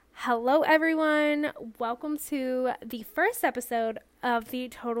Hello, everyone. Welcome to the first episode of the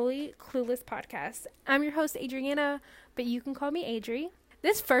Totally Clueless Podcast. I'm your host, Adriana, but you can call me Adri.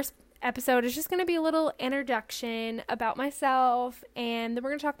 This first episode is just going to be a little introduction about myself, and then we're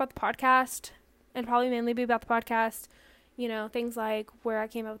going to talk about the podcast, and probably mainly be about the podcast. You know, things like where I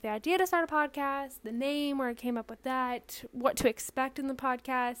came up with the idea to start a podcast, the name, where I came up with that, what to expect in the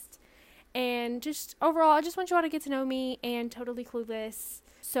podcast, and just overall, I just want you all to get to know me and Totally Clueless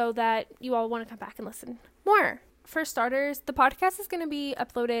so that you all want to come back and listen more. For starters, the podcast is going to be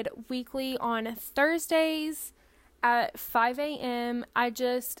uploaded weekly on Thursdays at 5 a.m. I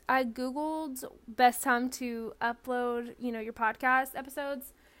Googled best time to upload, your podcast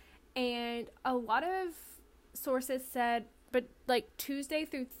episodes, and a lot of sources said, but like Tuesday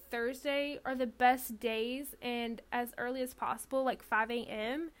through Thursday are the best days, and as early as possible, like 5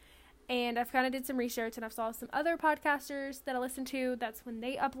 a.m. And I've kind of did some research, and I've saw some other podcasters that I listen to. That's when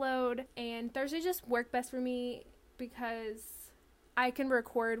they upload. And Thursday just work best for me because I can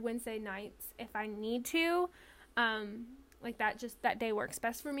record Wednesday nights if I need to. That day works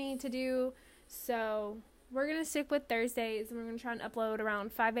best for me to do. So we're going to stick with Thursdays, and we're going to try and upload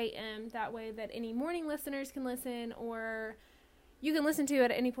around 5 a.m. That way that any morning listeners can listen, or you can listen to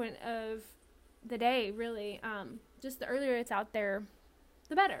it at any point of the day, really. Just the earlier it's out there,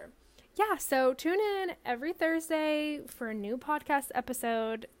 the better. Yeah, so tune in every Thursday for a new podcast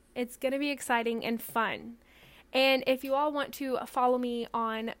episode. It's going to be exciting and fun. And if you all want to follow me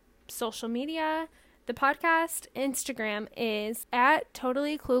on social media, the podcast Instagram is at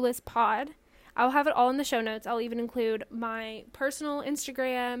Totally Clueless Pod. I'll have it all in the show notes. I'll even include my personal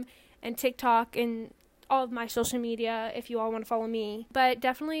Instagram and TikTok and all of my social media if you all want to follow me. But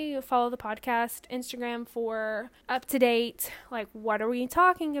definitely follow the podcast Instagram for up to date, like what are we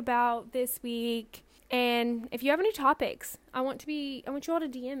talking about this week. And if you have any topics, I want you all to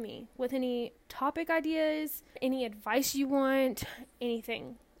DM me with any topic ideas, any advice you want,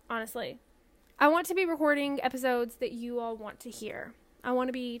 anything, honestly. I want to be recording episodes that you all want to hear. I want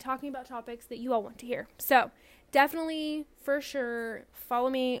to be talking about topics that you all want to hear. So definitely, for sure, follow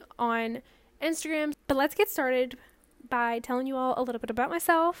me on Instagram. But let's get started by telling you all a little bit about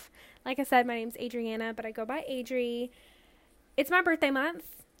myself. Like I said, my name's Adriana, but I go by Adri. It's my birthday month.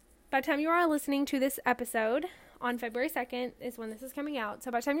 By the time you are listening to this episode, on February 2nd is when this is coming out. So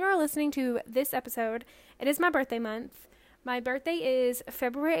by the time you are listening to this episode, it is my birthday month. My birthday is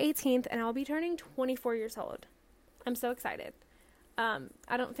February 18th, and I'll be turning 24 years old. I'm so excited.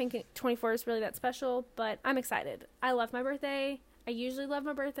 I don't think 24 is really that special, but I'm excited. I love my birthday. I usually love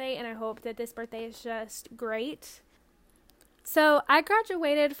my birthday, and I hope that this birthday is just great. So I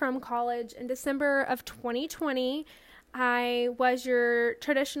graduated from college in December of 2020. I was your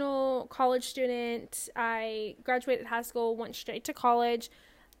traditional college student. I graduated high school, went straight to college,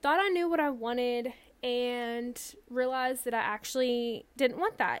 thought I knew what I wanted, and realized that I actually didn't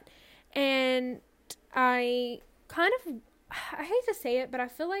want that. And I hate to say it, but I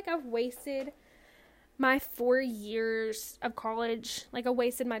feel like I've wasted my 4 years of college. Like, I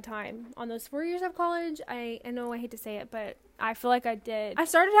wasted my time on those 4 years of college. I know I hate to say it, but I feel like I did. I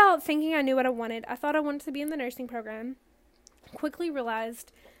started out thinking I knew what I wanted. I thought I wanted to be in the nursing program. Quickly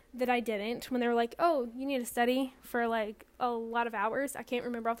realized that I didn't when they were like, oh, you need to study for like a lot of hours. I can't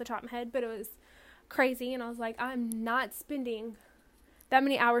remember off the top of my head, but it was crazy. And I was like, I'm not spending that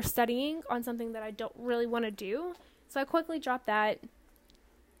many hours studying on something that I don't really want to do. So I quickly dropped that,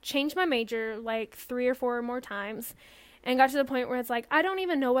 changed my major like 3 or 4 more times, and got to the point where it's like, I don't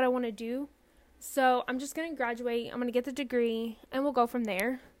even know what I want to do. So I'm just going to graduate. I'm going to get the degree, and we'll go from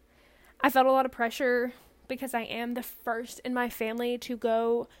there. I felt a lot of pressure because I am the first in my family to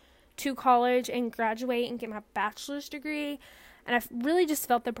go to college and graduate and get my bachelor's degree. And I really just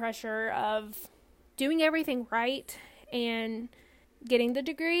felt the pressure of doing everything right and getting the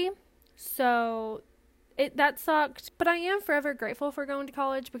degree. So that sucked, but I am forever grateful for going to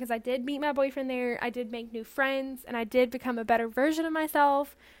college because I did meet my boyfriend there, I did make new friends, and I did become a better version of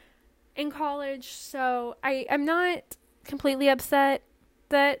myself in college. So I'm not completely upset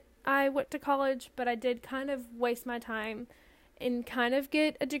that I went to college, but I did kind of waste my time and kind of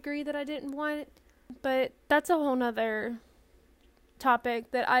get a degree that I didn't want. But that's a whole nother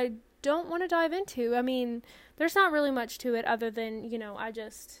topic that I don't want to dive into. I mean, there's not really much to it other than, I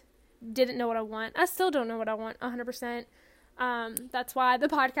just didn't know what I want. I still don't know what I want 100%. That's why the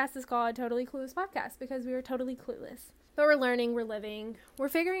podcast is called Totally Clueless Podcast, because we are totally clueless. But we're learning, we're living, we're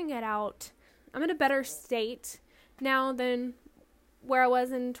figuring it out. I'm in a better state now than where I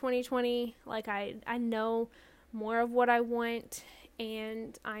was in 2020. Like, I know more of what I want,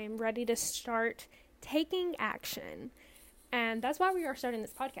 and I'm ready to start taking action. And that's why we are starting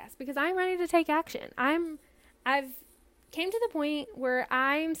this podcast, because I'm ready to take action. I've came to the point where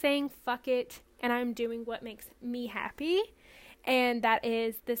I'm saying fuck it, and I'm doing what makes me happy. And that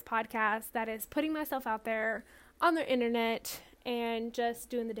is this podcast, that is putting myself out there on the internet and just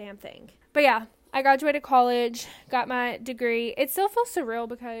doing the damn thing. But yeah, I graduated college, got my degree. It still feels surreal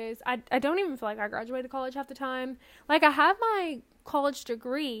because I don't even feel like I graduated college half the time. Like, I have my college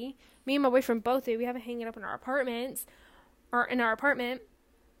degree. Me and my boyfriend both do. We have it hanging up in our apartment.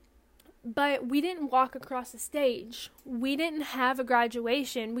 But we didn't walk across the stage. We didn't have a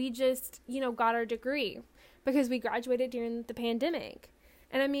graduation. We just, got our degree because we graduated during the pandemic.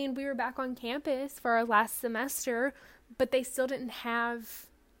 And I mean, we were back on campus for our last semester, but they still didn't have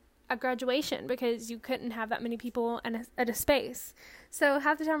a graduation because you couldn't have that many people at a space. So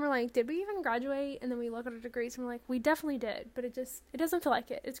half the time we're like, did we even graduate? And then we look at our degrees and we're like, we definitely did, but it doesn't feel like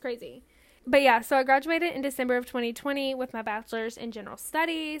it. It's crazy. But yeah, so I graduated in December of 2020 with my bachelor's in general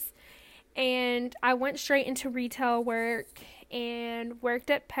studies. And I went straight into retail work and worked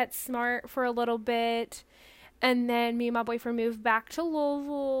at PetSmart for a little bit. And then me and my boyfriend moved back to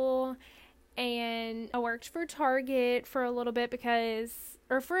Louisville. And I worked for Target for a little bit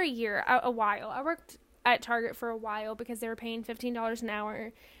for a while. I worked at Target for a while because they were paying $15 an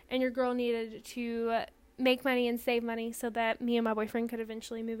hour. And your girl needed to make money and save money so that me and my boyfriend could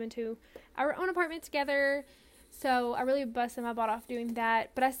eventually move into our own apartment together. So I really busted my butt off doing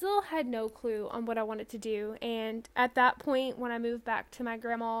that, but I still had no clue on what I wanted to do. And at that point, when I moved back to my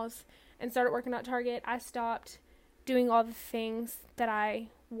grandma's and started working at Target, I stopped doing all the things that I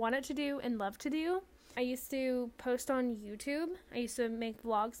wanted to do and loved to do. I used to post on YouTube. I used to make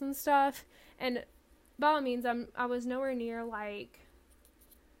vlogs and stuff. And by all means, I was nowhere near like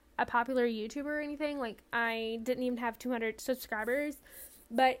a popular YouTuber or anything. Like, I didn't even have 200 subscribers.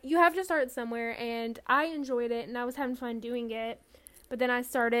 But you have to start somewhere, and I enjoyed it, and I was having fun doing it. But then I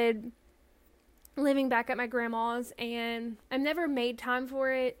started living back at my grandma's, and I've never made time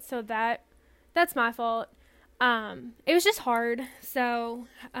for it, so that's my fault. It was just hard. So,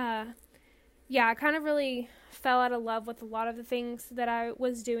 yeah, I kind of really fell out of love with a lot of the things that I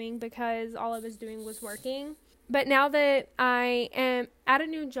was doing because all I was doing was working. But now that I am at a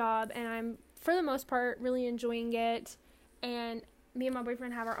new job, and I'm, for the most part, really enjoying it, and me and my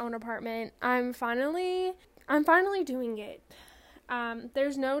boyfriend have our own apartment, I'm finally doing it.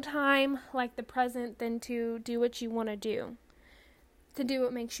 There's no time like the present than to do what you want to do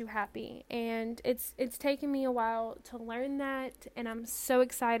what makes you happy. And it's taken me a while to learn that, and I'm so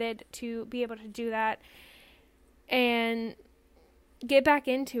excited to be able to do that and get back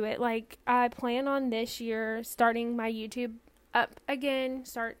into it. Like, I plan on this year starting my YouTube up again,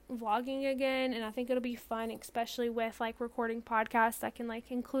 start vlogging again, and I think it'll be fun, especially with like recording podcasts. I can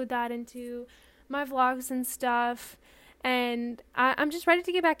like include that into my vlogs and stuff, and I'm just ready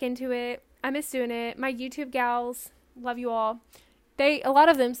to get back into it. I miss doing it. My YouTube gals, love you all. A lot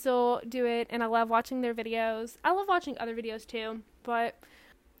of them still do it, and I love watching their videos. I love watching other videos too, but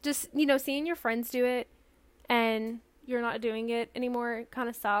just, seeing your friends do it and you're not doing it anymore kind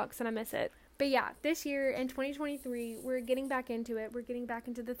of sucks, and I miss it. But yeah, this year in 2023, we're getting back into it. We're getting back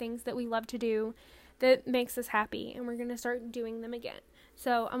into the things that we love to do that makes us happy, and we're going to start doing them again.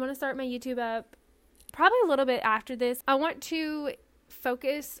 So I'm going to start my YouTube up probably a little bit after this. I want to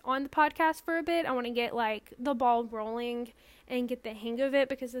focus on the podcast for a bit. I want to get like the ball rolling and get the hang of it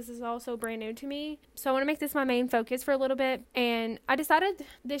because this is also brand new to me. So I want to make this my main focus for a little bit. And I decided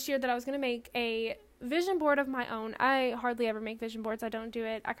this year that I was going to make a vision board of my own. I hardly ever make vision boards. I don't do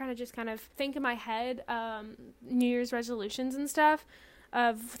it. I kind of think in my head, New Year's resolutions and stuff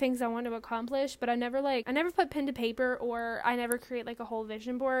of things I want to accomplish, but I never put pen to paper, or I never create like a whole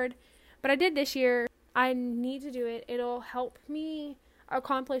vision board. But I did this year. I need to do it. It'll help me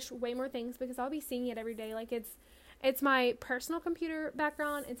accomplish way more things because I'll be seeing it every day. Like, it's my personal computer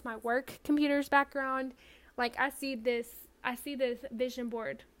background. It's my work computer's background. Like, I see this vision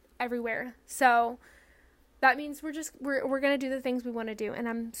board everywhere. So that means we're going to do the things we want to do, and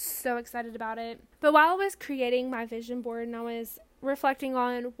I'm so excited about it. But while I was creating my vision board and I was reflecting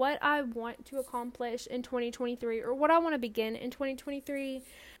on what I want to accomplish in 2023 or what I want to begin in 2023,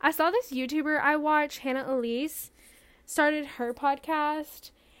 I saw this YouTuber I watch, Hannah Elise, started her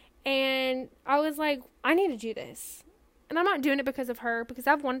podcast, and I was like, I need to do this. And I'm not doing it because of her, because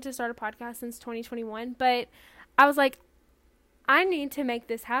I've wanted to start a podcast since 2021, but I was like, I need to make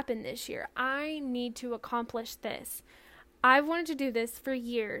this happen this year. I need to accomplish this. I've wanted to do this for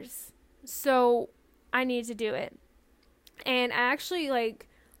years, so I need to do it. And I actually, like,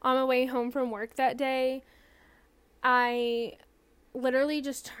 on my way home from work that day, I literally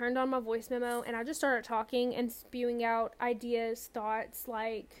just turned on my voice memo and I just started talking and spewing out ideas, thoughts,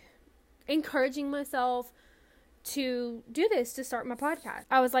 like encouraging myself to do this, to start my podcast.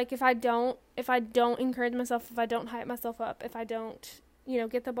 I was like, if I don't encourage myself, if I don't hype myself up, if I don't,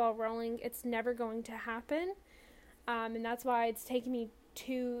 get the ball rolling, it's never going to happen. And that's why it's taken me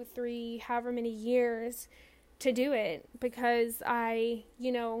 2, 3, however many years to do it, because I,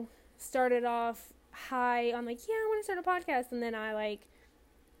 started off high on like, yeah, I want to start a podcast, and then I like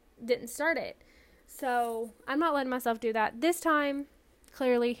didn't start it. So I'm not letting myself do that this time.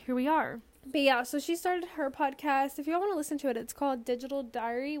 Clearly, here we are. But yeah, so she started her podcast. If you all want to listen to it, it's called Digital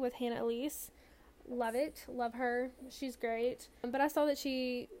Diary with Hannah Elise. Love it. Love her. She's great. But I saw that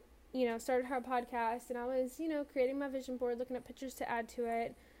she, started her podcast, and I was, creating my vision board, looking at pictures to add to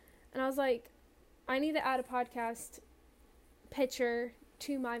it. And I was like, I need to add a podcast picture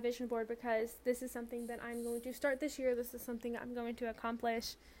to my vision board, because this is something that I'm going to start this year. This is something I'm going to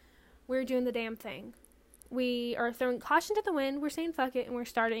accomplish. We're doing the damn thing. We are throwing caution to the wind. We're saying fuck it, and we're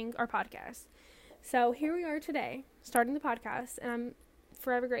starting our podcast. So here we are today, starting the podcast, and I'm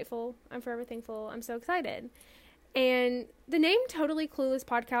forever grateful. I'm forever thankful. I'm so excited. And the name Totally Clueless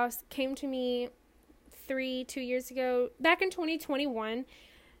Podcast came to me 2 years ago, back in 2021.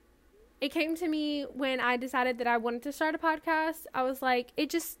 It came to me when I decided that I wanted to start a podcast. I was like,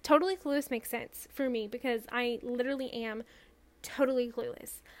 Totally Clueless makes sense for me, because I literally am totally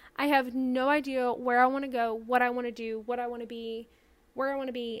clueless. I have no idea where I want to go, what I want to do, what I want to be, where I want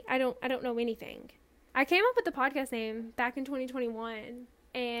to be. I don't know anything. I came up with the podcast name back in 2021,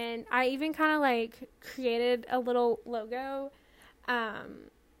 and I even kind of like created a little logo.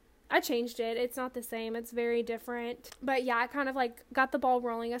 I changed it. It's not the same. It's very different. But yeah, I kind of like got the ball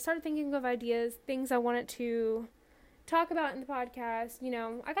rolling. I started thinking of ideas, things I wanted to talk about in the podcast.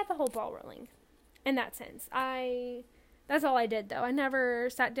 I got the whole ball rolling in that sense. That's all I did, though. I never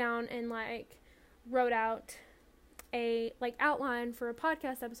sat down and like wrote out a like outline for a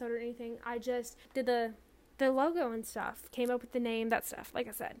podcast episode or anything. I just did the logo and stuff, came up with the name, that stuff. Like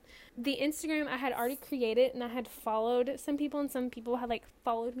I said, the Instagram I had already created, and I had followed some people, and some people had like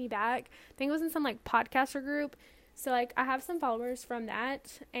followed me back. I think it was in some like podcaster group. So like I have some followers from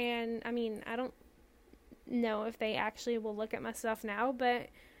that, and I mean, I don't know if they actually will look at my stuff now, but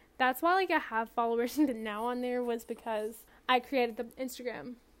that's why like I have followers now on there, was because I created the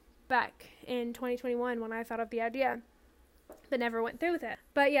Instagram back in 2021 when I thought of the idea, but never went through with it.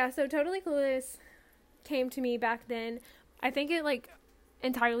 But yeah, so Totally Clueless came to me back then. I think it like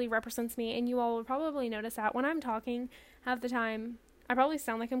entirely represents me, and you all will probably notice that when I'm talking half the time I probably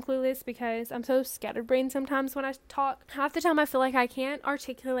sound like I'm clueless, because I'm so scatterbrained sometimes when I talk. Half the time I feel like I can't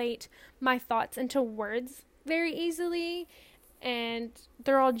articulate my thoughts into words very easily, and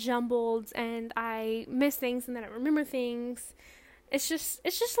they're all jumbled, and I miss things and then I remember things. It's just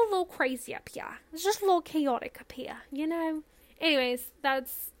a little crazy up here. It's just a little chaotic up here, Anyways,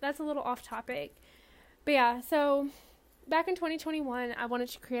 that's a little off topic. But yeah, so back in 2021, I wanted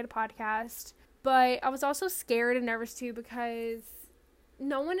to create a podcast, but I was also scared and nervous too, because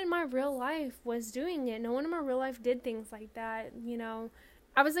no one in my real life was doing it. No one in my real life did things like that,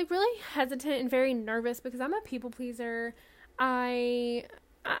 I was like really hesitant and very nervous, because I'm a people pleaser. I'm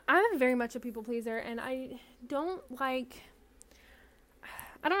very much a people pleaser, and I don't know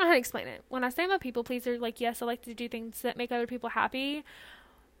how to explain it. When I say I'm a people pleaser, like, yes, I like to do things that make other people happy,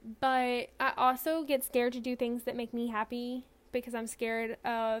 but I also get scared to do things that make me happy, because I'm scared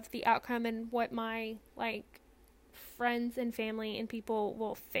of the outcome and what my, like, friends and family and people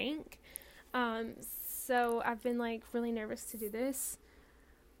will think. So I've been, like, really nervous to do this.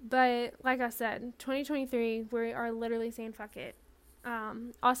 But, like I said, 2023, we are literally saying fuck it.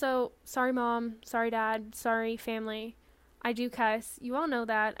 Also, sorry mom, sorry dad, sorry family. I do cuss. You all know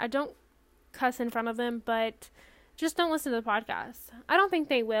that. I don't cuss in front of them, but just don't listen to the podcast. I don't think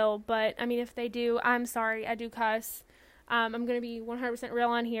they will, but, I mean, if they do, I'm sorry. I do cuss. I'm going to be 100% real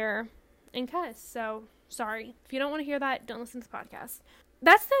on here and cuss. So, sorry. If you don't want to hear that, don't listen to the podcast.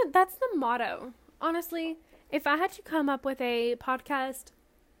 That's the motto. Honestly, if I had to come up with a podcast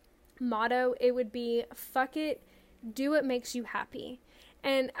motto, it would be, fuck it, do what makes you happy.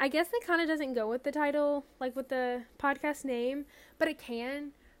 And I guess it kind of doesn't go with the title, like with the podcast name, but it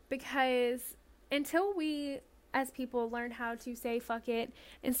can, because until we as people learn how to say fuck it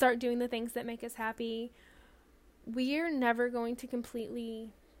and start doing the things that make us happy, we're never going to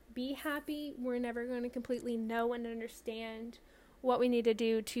completely be happy. We're never going to completely know and understand what we need to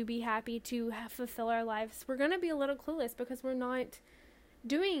do to be happy, to fulfill our lives. We're going to be a little clueless, because we're not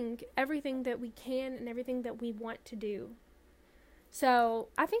doing everything that we can and everything that we want to do. So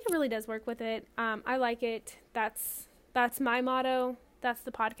I think it really does work with it. I like it. That's That's my motto. That's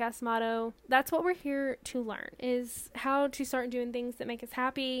the podcast motto. That's what we're here to learn, is how to start doing things that make us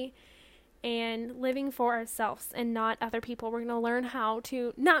happy and living for ourselves and not other people. We're going to learn how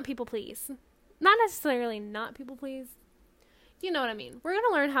to not people please. Not necessarily not people please. You know what I mean? We're going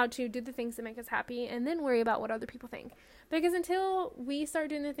to learn how to do the things that make us happy and then worry about what other people think. Because until we start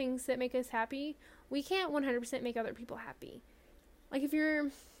doing the things that make us happy, we can't 100% make other people happy. Like, if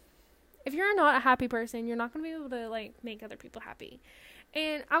you're not a happy person, you're not going to be able to, like, make other people happy.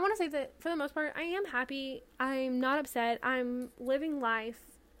 And I want to say that, for the most part, I am happy. I'm not upset. I'm living life.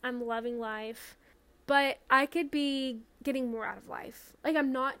 I'm loving life. But I could be getting more out of life. Like,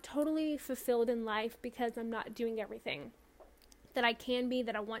 I'm not totally fulfilled in life because I'm not doing everything that I can be,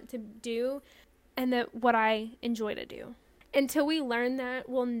 that I want to do, and that what I enjoy to do. Until we learn that,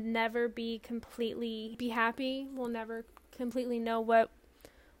 we'll never be completely be happy. We'll never completely know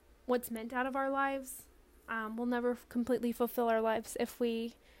what's meant out of our lives. We'll never completely fulfill our lives if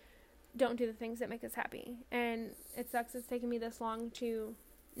we don't do the things that make us happy. And it sucks it's taken me this long to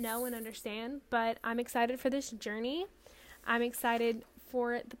know and understand, but I'm excited for this journey. I'm excited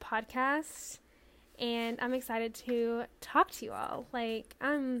for the podcast, and I'm excited to talk to you all. Like,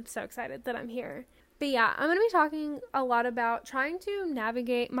 I'm so excited that I'm here. But yeah, I'm going to be talking a lot about trying to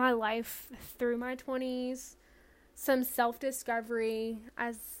navigate my life through my 20s, some self-discovery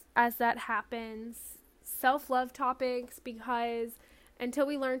as that happens, self-love topics, because until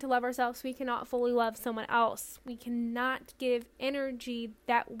we learn to love ourselves, we cannot fully love someone else. We cannot give energy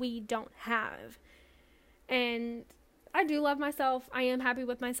that we don't have. And I do love myself. I am happy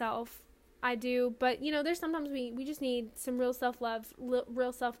with myself. I do. But, you know, there's sometimes we just need some real self-love,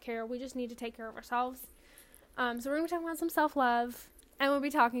 real self-care. We just need to take care of ourselves. So we're going to be talking about some self-love. And we'll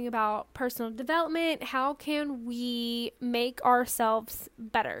be talking about personal development. How can we make ourselves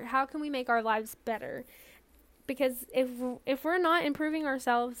better? How can we make our lives better? Because if we're not improving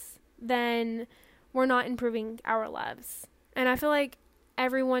ourselves, then we're not improving our lives. And I feel like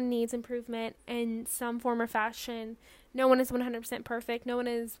everyone needs improvement in some form or fashion. No one is 100% perfect. No one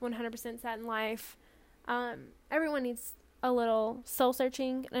is 100% set in life. Everyone needs a little soul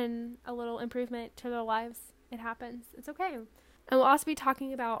searching and a little improvement to their lives. It happens. It's okay. And we'll also be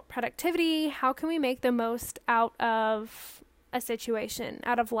talking about productivity. How can we make the most out of a situation,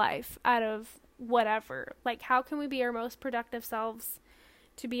 out of life, out of whatever? Like, how can we be our most productive selves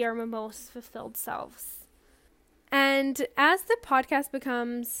to be our most fulfilled selves? And as the podcast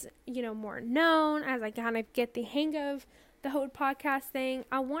becomes, you know, more known, as I kind of get the hang of the whole podcast thing,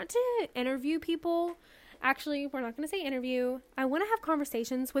 I want to interview people. Actually, we're not going to say interview. I want to have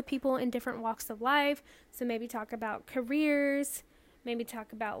conversations with people in different walks of life. So maybe talk about careers, maybe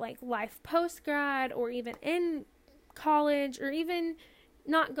talk about like life post-grad, or even in college, or even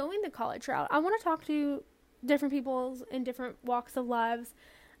not going the college route. I want to talk to different people in different walks of lives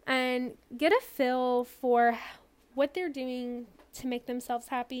and get a feel for what they're doing to make themselves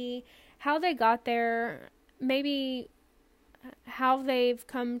happy, how they got there, maybe how they've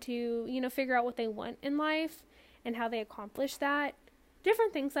come to, you know, figure out what they want in life and how they accomplish that.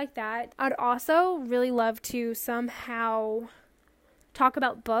 Different things like that. I'd also really love to somehow talk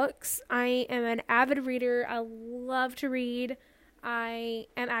about books. I am an avid reader. I love to read. I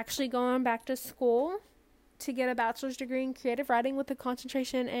am actually going back to school to get a bachelor's degree in creative writing with a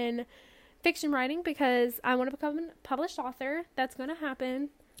concentration in fiction writing, because I want to become a published author. That's going to happen.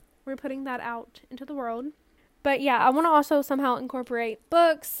 We're putting that out into the world. But yeah, I want to also somehow incorporate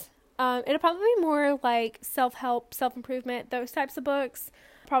books. It'll probably be more like self-help, self-improvement, those types of books.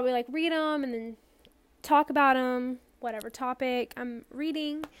 Probably like read them and then talk about them, whatever topic I'm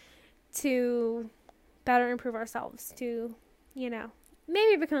reading, to better improve ourselves, to, you know,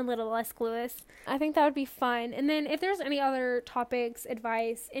 maybe become a little less clueless. I think that would be fun. And then if there's any other topics,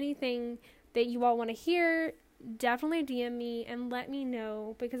 advice, anything that you all want to hear, definitely DM me and let me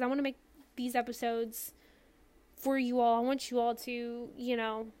know, because I want to make these episodes for you all. I want you all to, you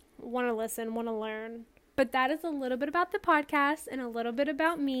know, want to listen, want to learn. But that is a little bit about the podcast and a little bit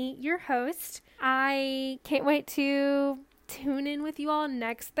about me, your host. I can't wait to tune in with you all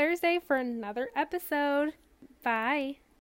next Thursday for another episode. Bye.